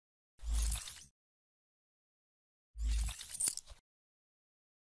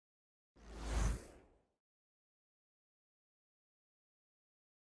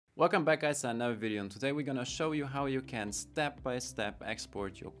Welcome back guys to another video, and today we're gonna show you how you can step-by-step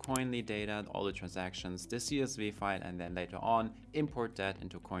export your Koinly data, all the transactions, the CSV file, and then later on import that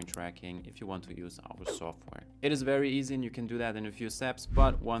into CoinTracking if you want to use our software. It is very easy and you can do that in a few steps,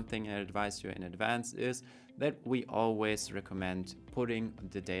 but one thing I advise you in advance is that we always recommend putting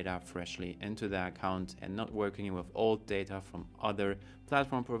the data freshly into the account and not working with old data from other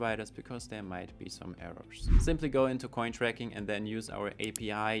platform providers because there might be some errors. Simply go into CoinTracking and then use our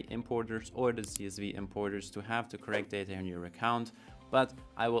API importers or the CSV importers to have the correct data in your account. But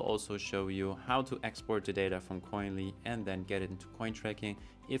I will also show you how to export the data from Koinly and then get it into CoinTracking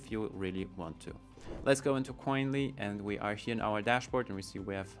if you really want to. Let's go into Koinly, and we are here in our dashboard and we see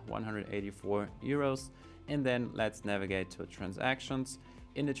we have 184 euros. And then let's navigate to transactions.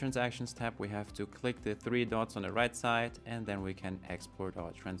 In the transactions tab, we have to click the three dots on the right side, and then we can export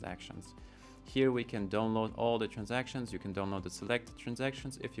our transactions. Here we can download all the transactions. You can download the selected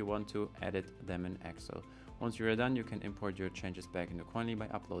transactions if you want to edit them in Excel. Once you're done, you can import your changes back into Koinly by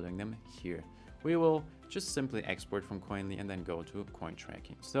uploading them here. We will just simply export from Koinly and then go to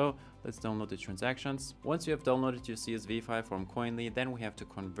CoinTracking. So let's download the transactions. Once you have downloaded your CSV file from Koinly, then we have to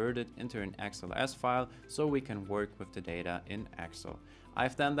convert it into an XLS file so we can work with the data in Excel.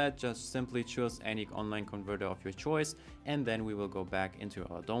 I've done that. Just simply choose any online converter of your choice, and then we will go back into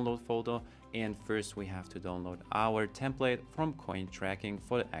our download folder. And first we have to download our template from CoinTracking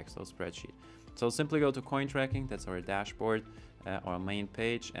for the Excel spreadsheet. So simply go to CoinTracking, that's our dashboard, our main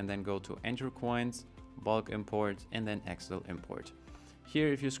page, and then go to Enter Coins, Bulk Import, and then Excel Import.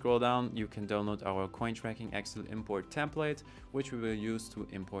 Here, if you scroll down, you can download our CoinTracking Excel Import template, which we will use to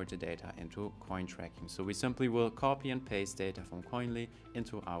import the data into CoinTracking. So we simply will copy and paste data from Koinly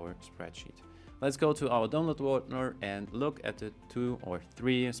into our spreadsheet. Let's go to our download folder and look at the 2 or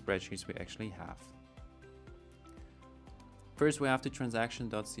 3 spreadsheets we actually have. First, we have the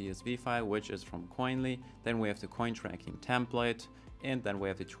transaction.csv file, which is from Koinly. Then we have the CoinTracking template, and then we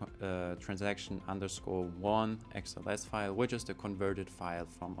have the transaction_1 XLS file, which is the converted file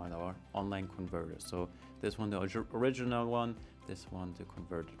from our online converter. So this one, the original one, this one, the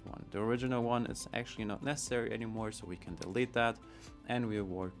converted one. The original one is actually not necessary anymore, so we can delete that, and we'll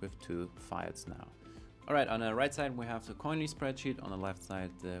work with 2 files now. All right, on the right side, we have the Koinly spreadsheet, on the left side,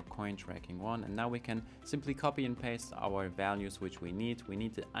 the CoinTracking one. And now we can simply copy and paste our values, which we need. We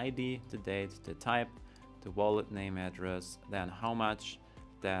need the ID, the date, the type, the wallet name address, then how much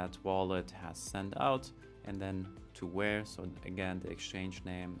that wallet has sent out, and then to where. So again, the exchange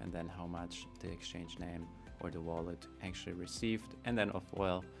name, and then how much the exchange name or the wallet actually received. And then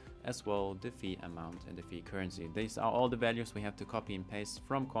as well, the fee amount and the fee currency. These are all the values we have to copy and paste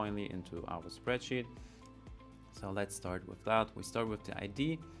from Koinly into our spreadsheet. So let's start with that. We start with the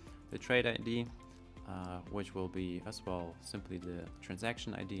ID, the trade ID, which will be as well simply the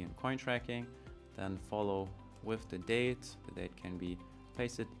transaction ID in CoinTracking. Then follow with the date. The date can be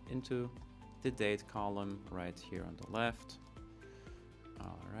pasted into the date column right here on the left.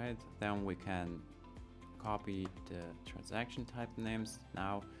 All right, then we can copy the transaction type names.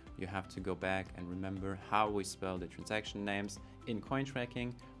 Now you have to go back and remember how we spell the transaction names in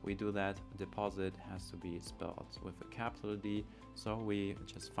CoinTracking. We do that. Deposit has to be spelled with a capital D. So we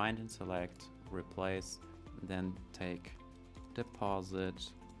just find and select, replace, then take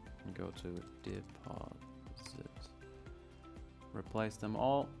deposit and go to deposit. Replace them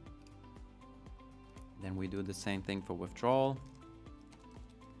all. Then we do the same thing for withdrawal.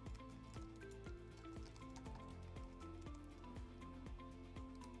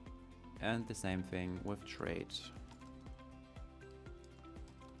 And the same thing with trade.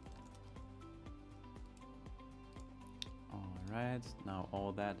 Alright, now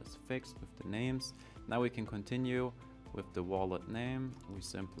all that is fixed with the names. Now we can continue with the wallet name. We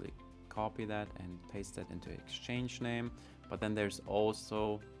simply copy that and paste that into exchange name. But then there's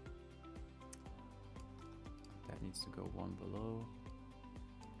also, that needs to go one below.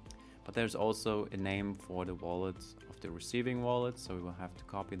 But there's also a name for the wallet of the receiving wallet, so we will have to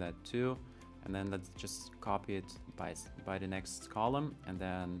copy that too. And then let's just copy it by the next column, and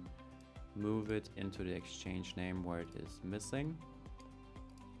then move it into the exchange name where it is missing.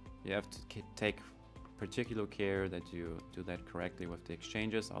 You have to take particular care that you do that correctly with the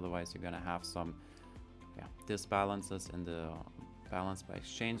exchanges, otherwise you're gonna have some disbalances in the balance by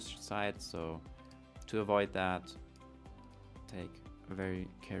exchange side. So to avoid that, take a very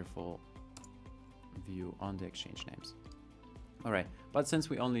careful view on the exchange names. All right, but since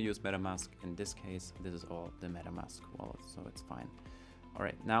we only use MetaMask in this case, this is all the MetaMask wallet, so it's fine. All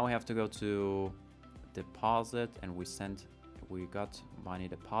right, now we have to go to deposit, and we got money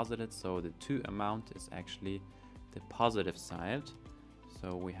deposited, so the to amount is actually the positive side.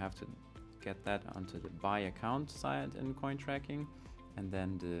 So we have to get that onto the buy account side in CoinTracking, and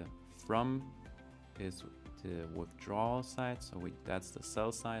then the from is the withdrawal side, so that's the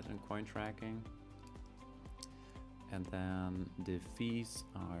sell side in CoinTracking. And then the fees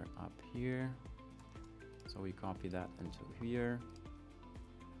are up here, so we copy that into here.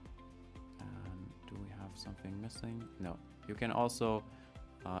 And do we have something missing? No. You can also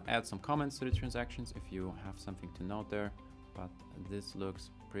add some comments to the transactions if you have something to note there, but this looks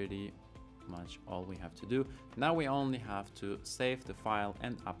pretty much all we have to do. Now we only have to save the file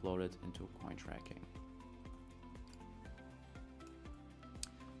and upload it into CoinTracking.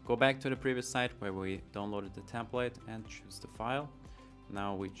 Go back to the previous site where we downloaded the template and choose the file.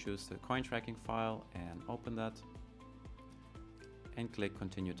 Now we choose the CoinTracking file and open that and click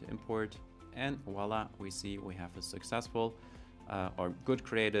continue to import, and voila, we see we have a successful or good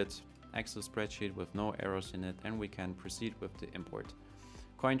created Excel spreadsheet with no errors in it, and we can proceed with the import.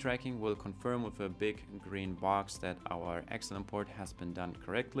 CoinTracking will confirm with a big green box that our Excel import has been done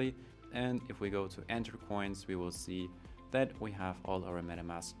correctly, and if we go to enter coins, we will see that we have all our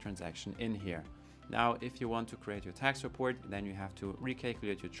MetaMask transaction in here. Now, if you want to create your tax report, then you have to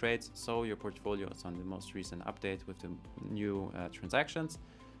recalculate your trades so your portfolio is on the most recent update with the new transactions,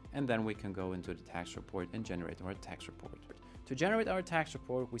 and then we can go into the tax report and generate our tax report. To generate our tax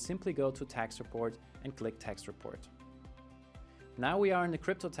report, we simply go to tax report and click tax report. Now we are in the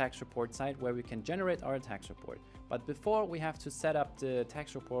crypto tax report site where we can generate our tax report. But before, we have to set up the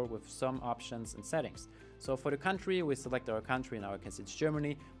tax report with some options and settings. So for the country, we select our country, in our case it's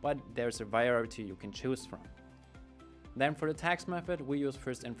Germany, but there's a variety you can choose from. Then for the tax method, we use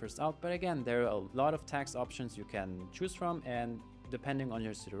first in, first out, but again, there are a lot of tax options you can choose from, and depending on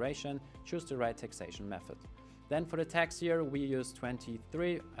your situation, choose the right taxation method. Then for the tax year, we use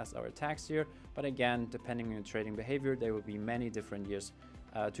 23 as our tax year, but again, depending on your trading behavior, there will be many different years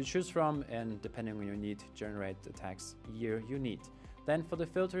to choose from, and depending on your need to generate the tax year you need. Then for the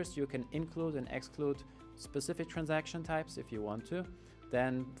filters, you can include and exclude specific transaction types if you want to.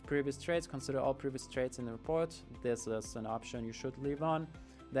 Then previous trades, consider all previous trades in the report. This is an option you should leave on.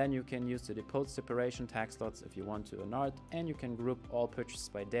 Then you can use the deposit separation tax lots if you want to or not, and you can group all purchases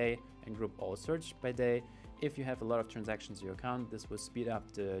by day and group all search by day. If you have a lot of transactions in your account, this will speed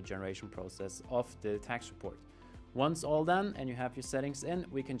up the generation process of the tax report. Once all done and you have your settings in,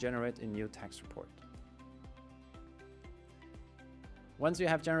 we can generate a new tax report. Once you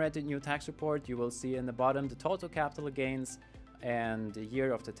have generated a new tax report, you will see in the bottom the total capital gains and the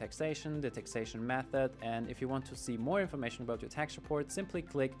year of the taxation method. And if you want to see more information about your tax report, simply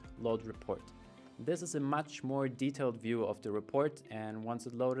click Load Report. This is a much more detailed view of the report, and once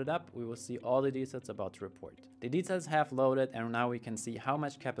it loaded up, we will see all the details about the report. The details have loaded, and now we can see how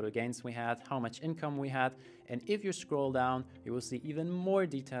much capital gains we had, how much income we had, and if you scroll down, you will see even more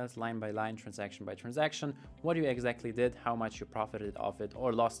details line by line, transaction by transaction, what you exactly did, how much you profited off it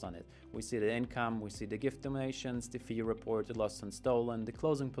or lost on it. We see the income, we see the gift donations, the fee report, the lost and stolen, the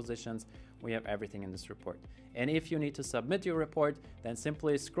closing positions. We have everything in this report. And if you need to submit your report, then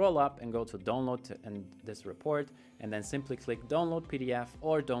simply scroll up and go to download this report, and then simply click download PDF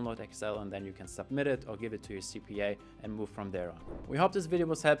or download Excel, and then you can submit it or give it to your CPA and move from there on. We hope this video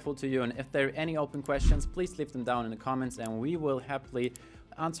was helpful to you, and if there are any open questions, please leave them down in the comments and we will happily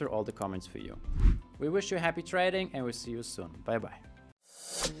answer all the comments for you. We wish you happy trading and we'll see you soon. Bye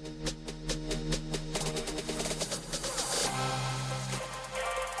bye.